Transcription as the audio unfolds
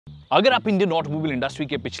अगर आप Indian automobile industry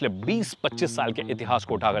के पिछले 20-25 साल के इतिहास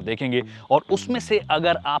को उठाकर देखेंगे और उसमें से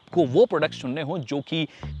अगर आपको वो प्रोडक्ट्स चुनने हो जो कि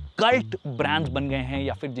कल्ट ब्रांड्स बन गए हैं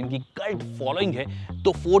या फिर जिनकी कल्ट फॉलोइंग है,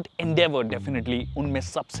 तो फोर्ड एंडेवर डेफिनेटली उनमें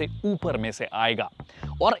सबसे ऊपर में से आएगा।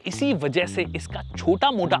 और इसी वजह से इसका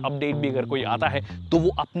छोटा मोटा अपडेट भी अगर कोई आता है तो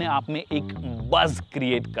वो अपने आप में एक बज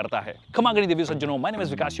क्रिएट करता है। क्षमा करें देवी सज्जनों, my name is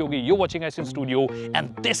Vikas Yogi, you watching ICN studio and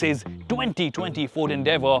this is 2020 Ford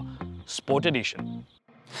Endeavour sport addition.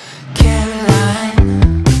 Caroline,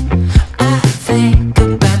 I think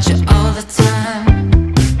about you all the time,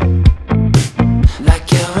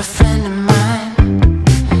 like you're a friend of mine.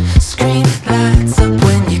 Screen lights up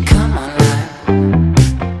when you come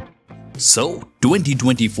online. So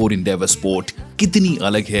 2020 Ford Endeavour Sport कितनी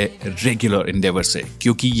अलग है regular Endeavour से,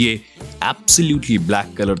 क्योंकि ये absolutely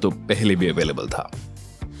black colour तो पहले भी available था।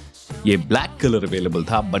 ये ब्लैक कलर अवेलेबल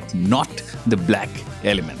था but not the black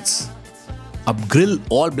elements. अब ग्रिल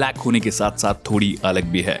ऑल ब्लैक होने के साथ साथ थोड़ी अलग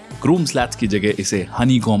भी है। क्रोम स्लैट्स की जगह इसे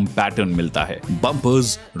हनीकॉम्ब पैटर्न मिलता है।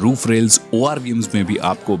 बम्पर्स, रूफ रेल्स, ORVMs में भी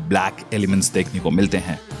आपको ब्लैक एलिमेंट्स देखने को मिलते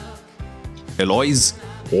हैं। एलॉयज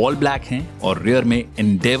ऑल ब्लैक हैं और रियर में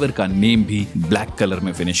एंडेवर का नेम भी ब्लैक कलर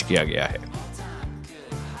में फिनिश किया गया है।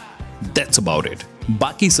 That's about it.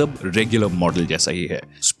 बाकी सब रेगुलर मॉडल जैसा ही है।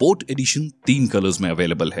 स्पोर्ट एडिशन 3 कलर्स में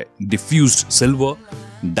अवेलेबल है, diffused silver,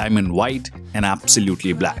 diamond white and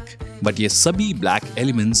absolutely black. But ये सभी ब्लैक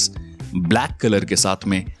एलिमेंट्स ब्लैक कलर के साथ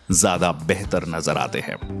में ज्यादा बेहतर नजर आते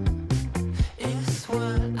हैं।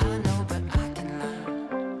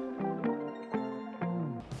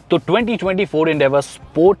 तो 2020 फोर्ड एंडेवर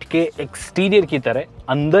स्पोर्ट के एक्सटीरियर की तरह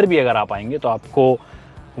अंदर भी अगर आप आएंगे तो आपको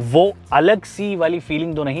वो अलग सी वाली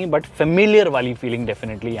फीलिंग तो नहीं बट फेमिलियर वाली फीलिंग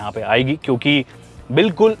डेफिनेटली यहाँ पे आएगी, क्योंकि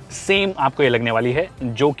बिल्कुल सेम आपको ये लगने वाली है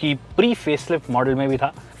जो कि प्री फेसलिफ्ट मॉडल में भी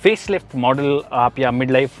था। फेसलिफ्ट मॉडल आप या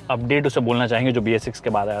मिड लाइफ अपडेट उसे बोलना चाहेंगे जो BS6 के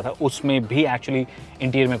बाद आया था, उसमें भी एक्चुअली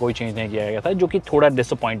इंटीरियर में कोई चेंज नहीं किया गया था, जो कि थोड़ा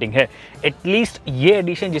डिसअपॉइंटिंग है। एटलीस्ट ये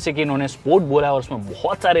एडिशन जिसे कि इन्होंने स्पोर्ट बोला है और उसमें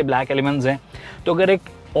बहुत सारे ब्लैक एलिमेंट्स हैं, तो अगर एक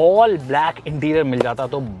ऑल ब्लैक इंटीरियर मिल जाता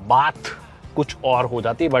तो बात कुछ और हो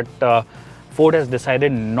जाती, but Ford has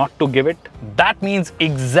decided not to give it. That means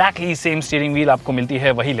exactly same steering wheel आपको मिलती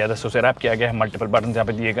है, वही लेदर से उसे रैप किया गया है, मल्टीपल बटन यहाँ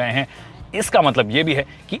पे दिए गए हैं। इसका मतलब ये भी है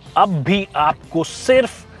कि अब भी आपको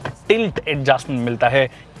सिर्फ टिल्ट एडजस्टमेंट मिलता है,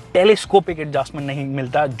 टेलीस्कोपिक एडजस्टमेंट नहीं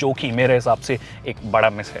मिलता, जो कि मेरे हिसाब से एक बड़ा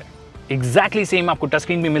मिस है। एग्जैक्टली सेम आपको टच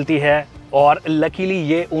स्क्रीन भी मिलती है और लकीली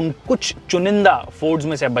ये उन कुछ चुनिंदा फोर्ड्स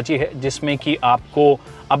में से बची है जिसमें कि आपको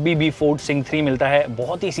अभी भी फोर्ड सिंक 3 मिलता है।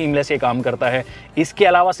 बहुत ही सीमलेस ये काम करता है। इसके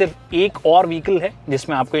अलावा सिर्फ एक और व्हीकल है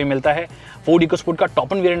जिसमें आपको ये मिलता है, फोर्ड इकोस्पोर्ट का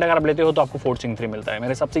टॉप एंड वेरिएंट अगर आप लेते हो तो आपको फोर्ड सिंक 3 मिलता है।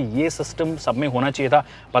 मेरे हिसाब से ये सिस्टम सब में होना चाहिए था,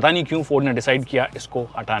 पता नहीं क्यों फोर्ड ने डिसाइड किया इसको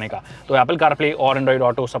हटाने का। तो एप्पल कारप्ले और एंड्रॉइड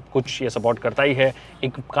ऑटो सब कुछ ये सपोर्ट करता ही है।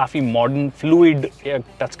 एक काफ़ी मॉडर्न फ्लूइड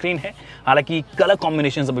टच स्क्रीन है, हालांकि कलर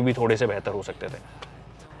कॉम्बिनेशन अभी भी थोड़े से बेहतर हो सकते थे।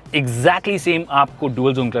 एग्जैक्टली सेम आपको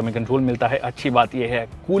डुअल जोन क्लाइमेट कंट्रोल मिलता है। अच्छी बात यह है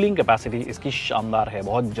कूलिंग कैपेसिटी इसकी शानदार है,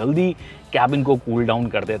 बहुत जल्दी कैबिन को कूल डाउन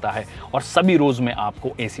कर देता है और सभी रोज में आपको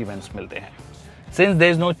AC वेंट्स मिलते हैं। Since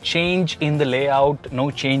there is no change in the layout, no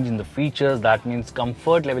change in the features, that means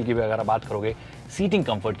comfort level की भी अगर आप बात करोगे, सीटिंग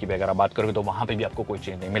कंफर्ट की भी अगर आप बात करोगे तो वहां पे भी आपको कोई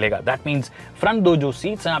चेंज नहीं मिलेगा। दैट मीन्स फ्रंट दो जो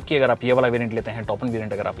सीट्स हैं आपकी, अगर आप ये वाला वेरिएंट लेते हैं, टॉप एंड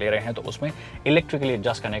वेरिएंट अगर आप ले रहे हैं, तो उसमें इलेक्ट्रिकली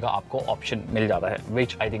एडजस्ट करने का आपको ऑप्शन मिल जाता है,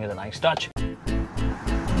 विच I think is a nice touch.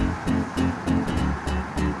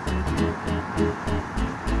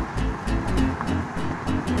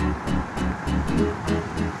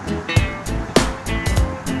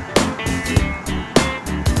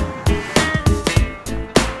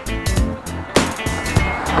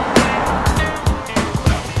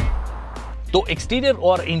 तो एक्सटीरियर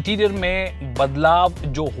और इंटीरियर में बदलाव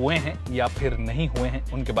जो हुए हैं या फिर नहीं हुए हैं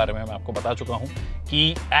उनके बारे में मैं आपको बता चुका हूं कि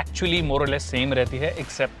एक्चुअली मोर और लेस सेम रहती है,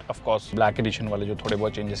 except of course black edition वाले जो थोड़े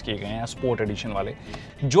बहुत चेंजेस किए गए हैं, स्पोर्ट एडिशन वाले।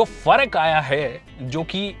 जो फर्क आया है, जो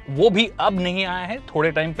कि वो भी अब नहीं आया है,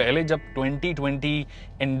 थोड़े टाइम पहले जब 2020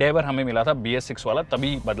 एंडेवर हमें मिला था BS6 वाला,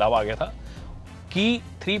 तभी बदलाव आ गया था कि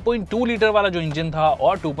 3.2 लीटर वाला जो इंजन था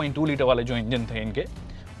और 2.2 लीटर वाले जो इंजन थे इनके,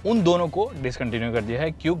 उन दोनों को डिसकंटिन्यू कर दिया है,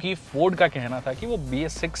 क्योंकि फोर्ड का कहना था कि वो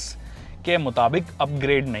BS6 के मुताबिक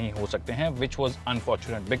अपग्रेड नहीं हो सकते हैं, which was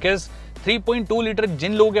unfortunate because 3.2 litre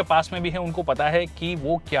जिन लोगों के पास में भी है उनको पता है कि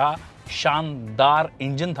वो क्या शानदार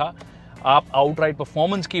इंजन था। आप आउटराइट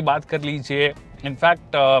परफॉर्मेंस की बात कर लीजिए,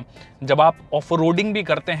 इनफैक्ट जब आप ऑफ रोडिंग भी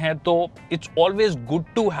करते हैं तो it's always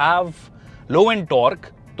good to have low and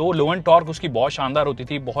torque. तो लो एंड टॉर्क उसकी बहुत शानदार होती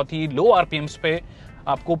थी, बहुत ही लो RPMs पे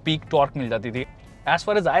आपको पीक टॉर्क मिल जाती थी। As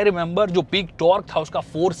far as I remember जो पीक टॉर्क था उसका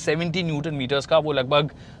 470 न्यूटन मीटर्स का, वो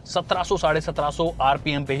लगभग 1700 1750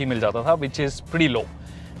 RPM पे ही मिल जाता था, विच इज प्रीटी लो।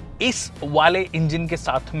 इस वाले इंजन के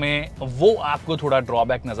साथ में वो आपको थोड़ा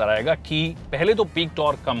ड्रॉबैक नजर आएगा कि पहले तो पीक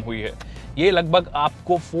टॉर्क कम हुई है, ये लगभग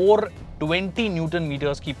आपको 420 न्यूटन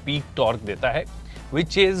मीटर्स की पीक टॉर्क देता है,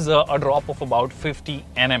 which is a drop of about 50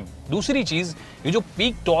 Nm। दूसरी चीज, ये जो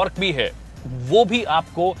पीक टॉर्क भी है वो भी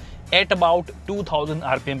आपको एट अबाउट 2000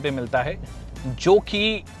 RPM पे मिलता है, जो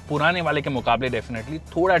कि पुराने वाले के मुकाबले डेफिनेटली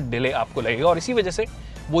थोड़ा डिले आपको लगेगा। और इसी वजह से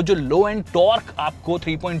वो जो लो एंड टॉर्क आपको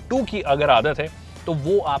 3.2 की अगर आदत है तो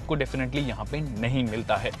वो आपको डेफिनेटली यहाँ पे नहीं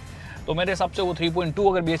मिलता है। तो मेरे हिसाब से वो 3.2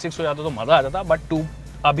 अगर BS6 हो जाता तो मजा आ जाता, बट 2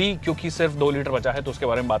 अभी क्योंकि सिर्फ 2 लीटर बचा है तो उसके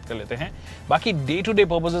बारे में बात कर लेते हैं। बाकी डे टू डे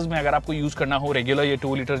पर्पसेस में अगर आपको यूज करना हो रेगुलर ये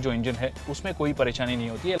 2 लीटर जो इंजन है उसमें कोई परेशानी नहीं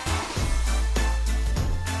होती है।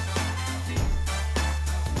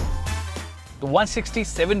 तो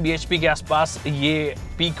 167 bhp के आसपास ये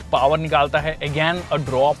पीक पावर निकालता है। Again a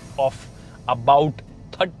drop of about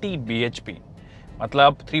 30 bhp,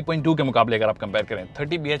 मतलब 3.2 के मुकाबले अगर आप कंपेयर करें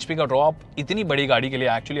 30 bhp का ड्रॉप इतनी बड़ी गाड़ी के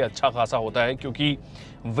लिए एक्चुअली अच्छा खासा होता है, क्योंकि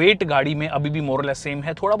वेट गाड़ी में अभी भी मोर लेस सेम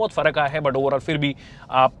है, थोड़ा बहुत फर्क आया है, बट ओवरऑल फिर भी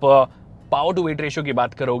आप पावर टू वेट रेशियो की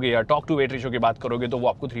बात करोगे या टॉर्क टू वेट रेशियो की बात करोगे तो वो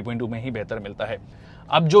आपको 3.2 में ही बेहतर मिलता है।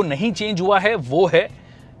 अब जो नहीं चेंज हुआ है वो है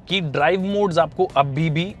कि ड्राइव मोड्स आपको अभी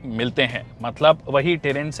भी मिलते हैं, मतलब वही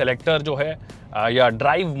टेरेन सेलेक्टर जो है या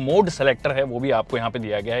ड्राइव मोड सेलेक्टर है वो भी आपको यहाँ पे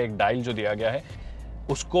दिया गया है, एक डायल जो दिया गया है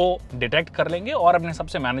उसको डिटेक्ट कर लेंगे और अपने हिसाब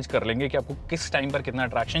से मैनेज कर लेंगे कि आपको किस टाइम पर कितना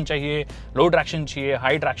ट्रैक्शन चाहिए, लो ट्रैक्शन चाहिए,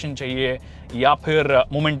 हाई ट्रैक्शन चाहिए, या फिर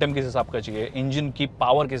मोमेंटम किस हिसाब का चाहिए, इंजन की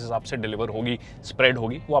पावर किस हिसाब से डिलीवर होगी, स्प्रेड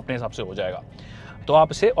होगी, वो अपने हिसाब से हो जाएगा। तो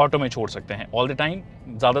आप इसे ऑटो में छोड़ सकते हैं ऑल द टाइम,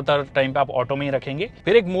 ज़्यादातर टाइम पे आप ऑटो में ही रखेंगे।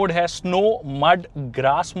 फिर एक मोड है स्नो मड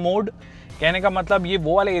ग्रास मोड। कहने का मतलब ये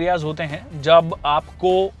वो वाले एरियाज होते हैं जब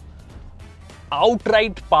आपको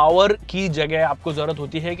आउटराइट पावर की जगह आपको जरूरत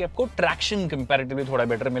होती है कि आपको ट्रैक्शन कंपैरेटिवली थोड़ा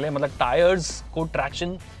बेटर मिले, मतलब टायर्स को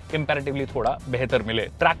ट्रैक्शन कंपैरेटिवली थोड़ा बेहतर मिले,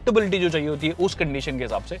 ट्रैक्टेबिलिटी जो चाहिए होती है उस कंडीशन के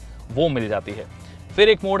हिसाब से वो मिल जाती है। फिर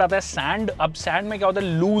एक मोड आता है सैंड। अब सैंड में क्या होता है,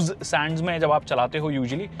 लूज सैंड्स में जब आप चलाते हो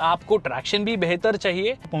यूजुअली आपको ट्रैक्शन भी बेहतर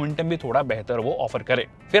चाहिए, मोमेंटम भी थोड़ा बेहतर वो ऑफर करे।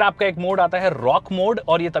 फिर आपका एक मोड आता है रॉक मोड,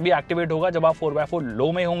 और ये तभी एक्टिवेट होगा जब आप 4x4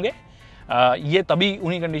 लो में होंगे। ये तभी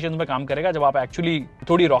उन्हीं कंडीशंस में काम करेगा जब आप एक्चुअली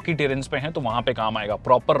थोड़ी रॉकी टेरेंस पे हैं तो वहां पे काम आएगा।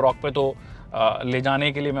 प्रॉपर रॉक पे तो ले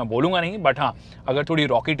जाने के लिए मैं बोलूंगा नहीं, बट हाँ अगर थोड़ी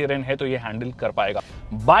रॉकी टेरेन है तो ये हैंडल कर पाएगा।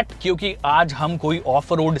 बट क्योंकि आज हम कोई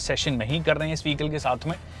ऑफ रोड सेशन नहीं कर रहे हैं इस व्हीकल के साथ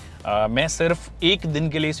में, मैं सिर्फ एक दिन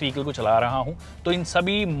के लिए इस व्हीकल को चला रहा हूं, तो इन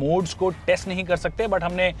सभी मोड्स को टेस्ट नहीं कर सकते, बट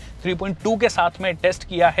हमने 3.2 के साथ में टेस्ट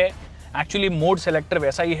किया है। एक्चुअली मोड सेलेक्टर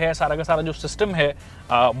वैसा ही है, सारा का सारा जो सिस्टम है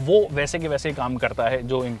वो वैसे के वैसे ही काम करता है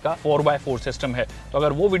जो इनका 4x4 सिस्टम है। तो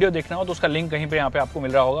अगर वो वीडियो देखना हो तो उसका लिंक कहीं पे यहाँ पे आपको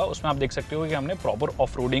मिल रहा होगा, उसमें आप देख सकते हो कि हमने प्रॉपर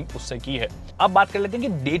ऑफ रोडिंग उससे की है। अब बात कर लेते हैं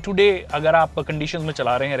कि डे टू डे अगर आप कंडीशंस में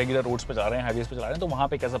चला रहे हैं, रेगुलर रोड्स पे चला रहे हैं, हाईवेज पे चला रहे हैं, तो वहाँ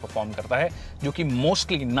पे कैसा परफॉर्म करता है, जो कि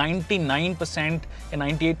मोस्टली 99% या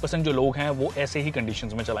 98% जो लोग हैं वो ऐसे ही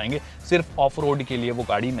कंडीशंस में चलाएंगे, सिर्फ ऑफ रोड के लिए वो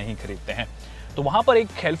गाड़ी नहीं खरीदते हैं। तो वहां पर एक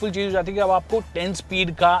हेल्पफुल चीज हो जाती है कि अब आपको 10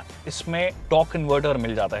 स्पीड का इसमें टॉर्क कन्वर्टर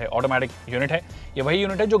मिल जाता है, ऑटोमेटिक यूनिट है। ये वही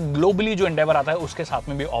यूनिट है जो ग्लोबली जो एंडेवर आता है उसके साथ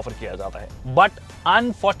में भी ऑफर किया जाता है। बट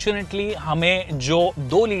अनफॉर्चुनेटली हमें जो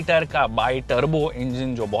 2 लीटर का बाई टर्बो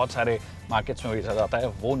इंजन जो बहुत सारे मार्केट्स में बेचा जाता है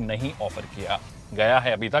वो नहीं ऑफर किया गया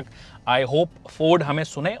है अभी तक। आई होप फोर्ड हमें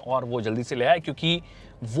सुने और वो जल्दी से ले आए, क्योंकि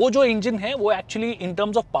वो जो इंजन है वो actually in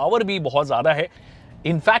terms of power भी बहुत ज्यादा है।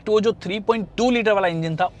 इनफैक्ट वो जो 3.2 लीटर वाला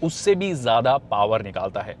इंजन था उससे भी ज्यादा पावर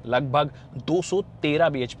निकालता है, लगभग 213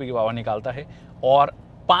 bhp की पावर निकालता है और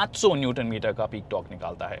 500 न्यूटन मीटर का पीक टॉर्क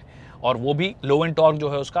निकालता है। और वो भी लो एंड टॉर्क जो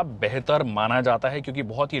है उसका बेहतर माना जाता है, क्योंकि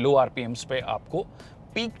बहुत ही लो आरपीएम्स पे आपको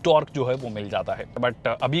पीक टॉर्क जो है वो मिल जाता है। बट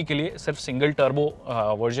अभी के लिए सिर्फ सिंगल टर्बो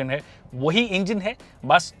वर्जन है, वही इंजन है,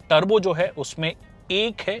 बस टर्बो जो है उसमें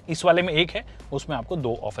एक है, इस वाले में एक है, उसमें आपको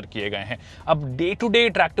 2 ऑफर किए गए हैं। अब डे टू डे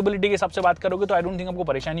ट्रैक्टेबिलिटी के हिसाब से बात करोगे तो आई डोंट थिंक आपको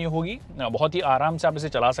परेशानी होगी, बहुत ही आराम से आप इसे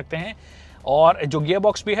चला सकते हैं। और जो गियर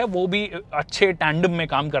बॉक्स भी है वो भी अच्छे टैंडम में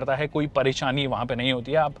काम करता है, कोई परेशानी वहाँ पे नहीं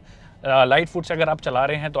होती है। आप लाइट फुट से अगर आप चला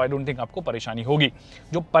रहे हैं तो आई डोंट थिंक आपको परेशानी होगी।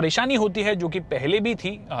 जो परेशानी होती है, जो कि पहले भी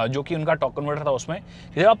थी, जो कि उनका टॉर्क कन्वर्टर था, उसमें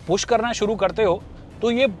जब आप पुश करना शुरू करते हो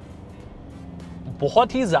तो ये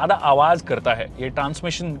बहुत ही ज़्यादा आवाज़ करता है। ये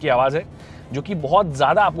ट्रांसमिशन की आवाज़ है जो कि बहुत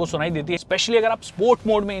ज़्यादा आपको सुनाई देती है, स्पेशली अगर आप स्पोर्ट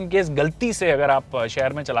मोड में इनकेस गलती से अगर आप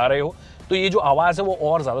शहर में चला रहे हो तो ये जो आवाज़ है वो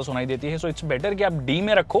और ज़्यादा सुनाई देती है। सो इट्स बेटर कि आप डी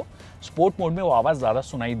में रखो, स्पोर्ट मोड में वो आवाज़ ज़्यादा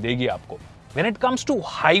सुनाई देगी आपको। When it comes to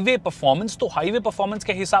highway performance, तो हाईवे परफॉर्मेंस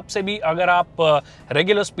के हिसाब से भी अगर आप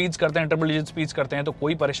रेगुलर स्पीड्स करते हैं, ट्रिपल डिजिट स्पीड्स करते हैं तो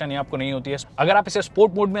कोई परेशानी आपको नहीं होती है। अगर आप इसे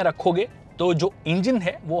स्पोर्ट मोड में रखोगे तो जो इंजन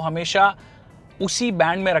है वो हमेशा उसी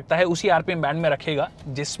बैंड में रखता है, उसी आरपीएम बैंड में रखेगा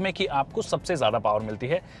जिसमें कि आपको सबसे ज़्यादा पावर मिलती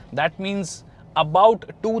है। दैट मीन्स अबाउट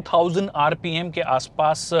 2000 RPM के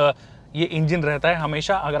आसपास ये इंजन रहता है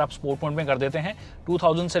हमेशा। अगर आप स्पोर्ट मोड में कर देते हैं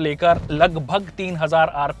 2000 से लेकर लगभग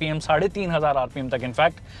 3000 RPM, 3500 RPM तक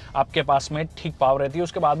इनफैक्ट आपके पास में ठीक पावर रहती है।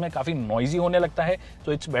 उसके बाद में काफ़ी नॉइजी होने लगता है,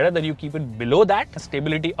 तो it's better that you keep it below that.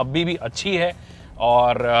 Stability अभी भी अच्छी है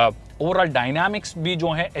और ओवरऑल डायनामिक्स भी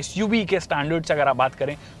जो है SUV के स्टैंडर्ड से अगर आप बात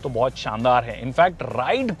करें तो बहुत शानदार है। इनफैक्ट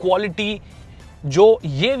राइड क्वालिटी जो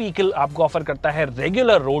ये व्हीकल आपको ऑफर करता है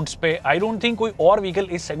रेगुलर रोड्स पे, आई डोंट थिंक कोई और व्हीकल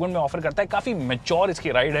इस सेगमेंट में ऑफर करता है। काफ़ी मैच्योर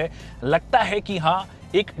इसकी राइड है, लगता है कि हाँ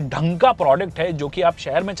एक ढंग का प्रोडक्ट है जो कि आप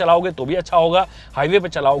शहर में चलाओगे तो भी अच्छा होगा, हाईवे पे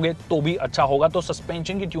चलाओगे तो भी अच्छा होगा। तो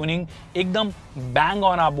सस्पेंशन की ट्यूनिंग एकदम बैंग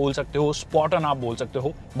ऑन आप बोल सकते हो, स्पॉट ऑन आप बोल सकते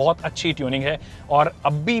हो, बहुत अच्छी ट्यूनिंग है। और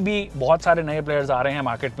अभी भी बहुत सारे नए प्लेयर्स आ रहे हैं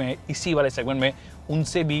मार्केट में इसी वाले सेगमेंट में,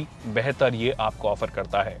 उनसे भी बेहतर ये आपको ऑफर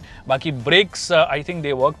करता है। बाकी breaks I think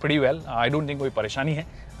they work pretty well, I don't think कोई परेशानी है।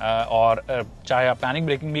 और चाहे आप पैनिक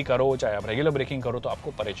ब्रेकिंग भी करो, चाहे आप रेगुलर ब्रेकिंग करो, तो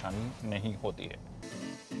आपको परेशानी नहीं होती है।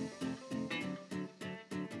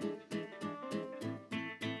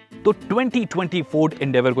 तो 2020 फोर्ड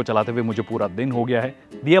एंडेवर को चलाते हुए मुझे पूरा दिन हो गया है,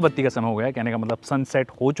 दिया बत्ती का समय हो गया है, कहने का मतलब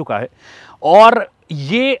सनसेट हो चुका है। और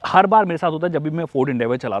ये हर बार मेरे साथ होता है जब भी मैं फोर्ड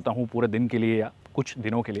एंडेवर चलाता हूँ पूरे दिन के लिए या कुछ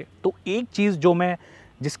दिनों के लिए। तो एक चीज़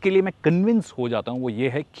जिसके लिए मैं कन्विंस हो जाता हूँ वो ये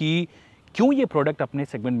है कि क्यों ये प्रोडक्ट अपने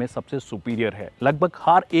सेगमेंट में सबसे सुपीरियर है। लगभग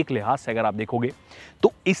हर एक लिहाज से अगर आप देखोगे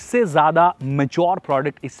तो इससे ज़्यादा मैच्योर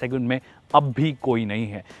प्रोडक्ट इस सेगमेंट में अब भी कोई नहीं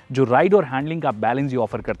है। जो राइड और हैंडलिंग का बैलेंस ये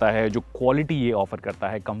ऑफर करता है, जो क्वालिटी ये ऑफर करता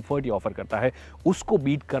है, कंफर्ट ये ऑफर करता है, उसको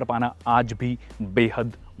बीट कर पाना आज भी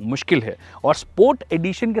बेहद मुश्किल है। और स्पोर्ट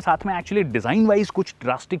एडिशन के साथ में एक्चुअली डिज़ाइन वाइज कुछ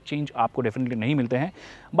ड्रास्टिक चेंज आपको डेफिनेटली नहीं मिलते हैं,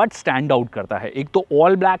 बट स्टैंड आउट करता है। एक तो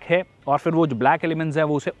ऑल ब्लैक है और फिर वो जो ब्लैक एलिमेंट्स है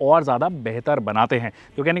वो उसे और ज़्यादा बेहतर बनाते हैं।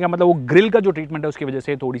 तो कहने का मतलब वो ग्रिल का जो ट्रीटमेंट है उसकी वजह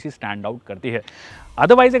से थोड़ी सी स्टैंड आउट करती है।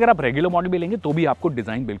 अदरवाइज अगर आप रेगुलर मॉडल भी लेंगे तो भी आपको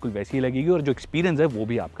डिज़ाइन बिल्कुल वैसी ही लगेगी और जो एक्सपीरियंस है वो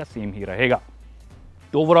भी आपका सेम ही रहेगा।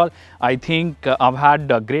 तो overall I think I've had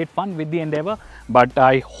great fun with the Endeavour, but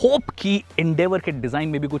I hope कि Endeavour के डिज़ाइन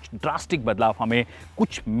में भी कुछ ड्रास्टिक बदलाव हमें,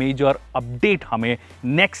 कुछ मेजर अपडेट हमें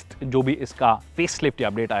नेक्स्ट जो भी इसका फेसलिफ्ट या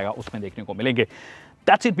अपडेट आएगा उसमें देखने को मिलेंगे।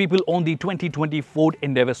 That's it people on the 2020 Ford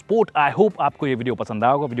Endeavour Sport. I hope आपको ये वीडियो पसंद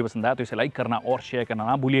आया होगा। वीडियो पसंद आया तो इसे लाइक करना और शेयर करना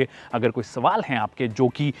ना भूलिए। अगर कोई सवाल हैं आपके जो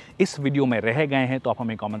कि इस वीडियो में रह गए हैं तो आप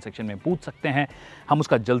हमें कमेंट सेक्शन में पूछ सकते हैं, हम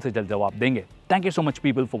उसका जल्द से जल्द जवाब देंगे। Thank you so much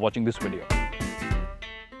people for watching this video.